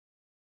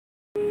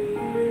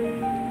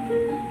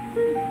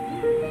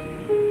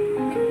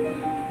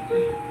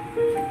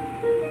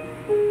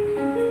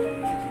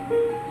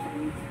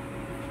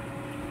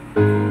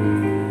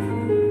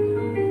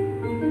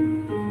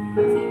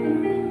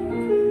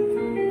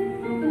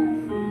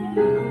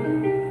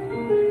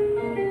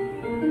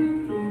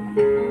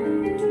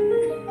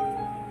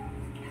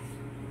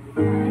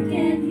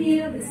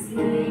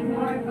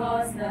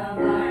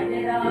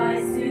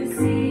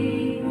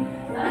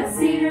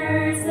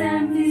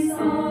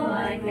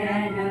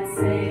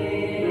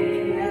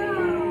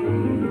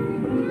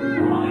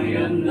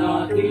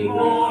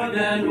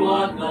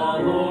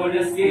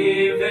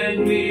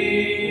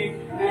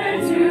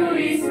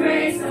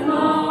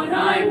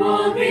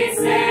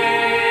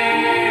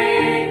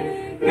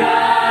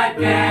God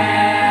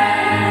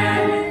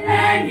can,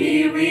 and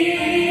He will.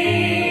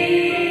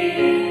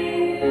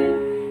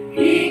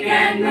 He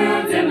can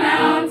move the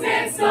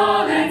mountains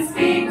tall and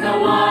speak the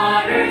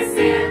waters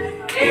still.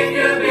 If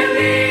you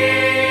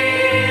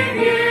believe,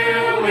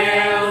 you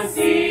will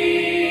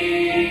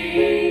see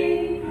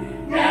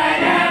that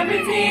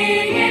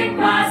everything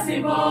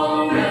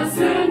impossible will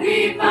soon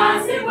be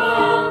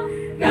possible.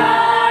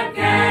 God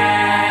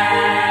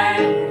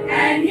can,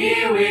 and He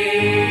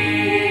will.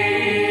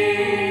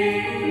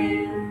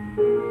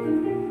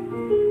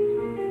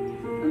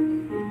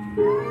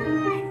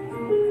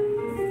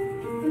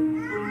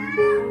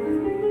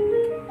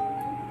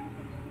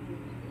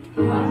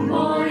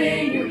 Humble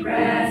in your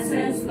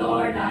presence,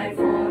 Lord, I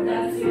fall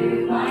down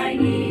to my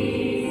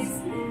knees,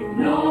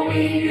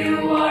 knowing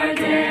you are